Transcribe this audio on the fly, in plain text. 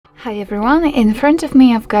Hi everyone, in front of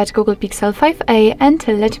me I've got Google Pixel 5a and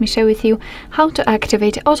let me share with you how to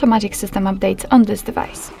activate automatic system updates on this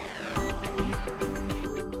device.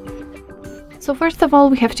 So first of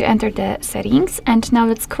all we have to enter the settings, and now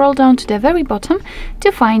let's scroll down to the very bottom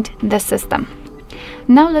to find the system.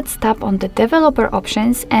 Now let's tap on the developer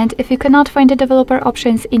options, and if you cannot find the developer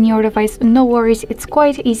options in your device, no worries, it's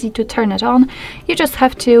quite easy to turn it on. You just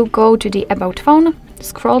have to go to the About Phone,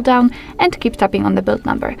 scroll down and keep tapping on the build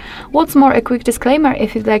number. What's more, a quick disclaimer: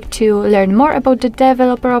 if you'd like to learn more about the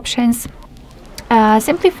developer options,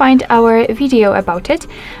 simply find our video about it.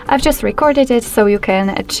 I've just recorded it so you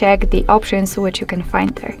can check the options which you can find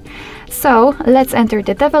there. So let's enter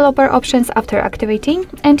the developer options after activating,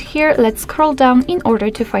 and here let's scroll down in order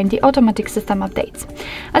to find the automatic system updates.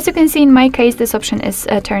 As you can see, in my case this option is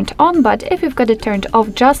turned on, but if you've got it turned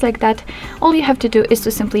off just like that, all you have to do is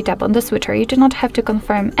to simply tap on the switcher. You do not have to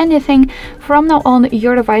confirm anything. From now on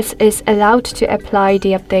your device is allowed to apply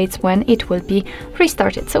the updates when it will be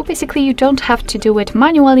restarted. So basically you don't have to do it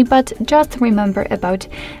manually, but just remember about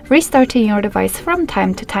restarting your device from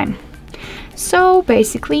time to time. So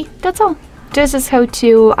basically that's all. This is how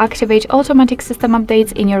to activate automatic system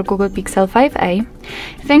updates in your Google Pixel 5a.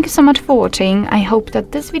 Thank you so much for watching. I hope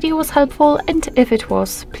that this video was helpful, and if it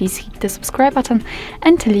was, please hit the subscribe button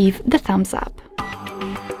and leave the thumbs up.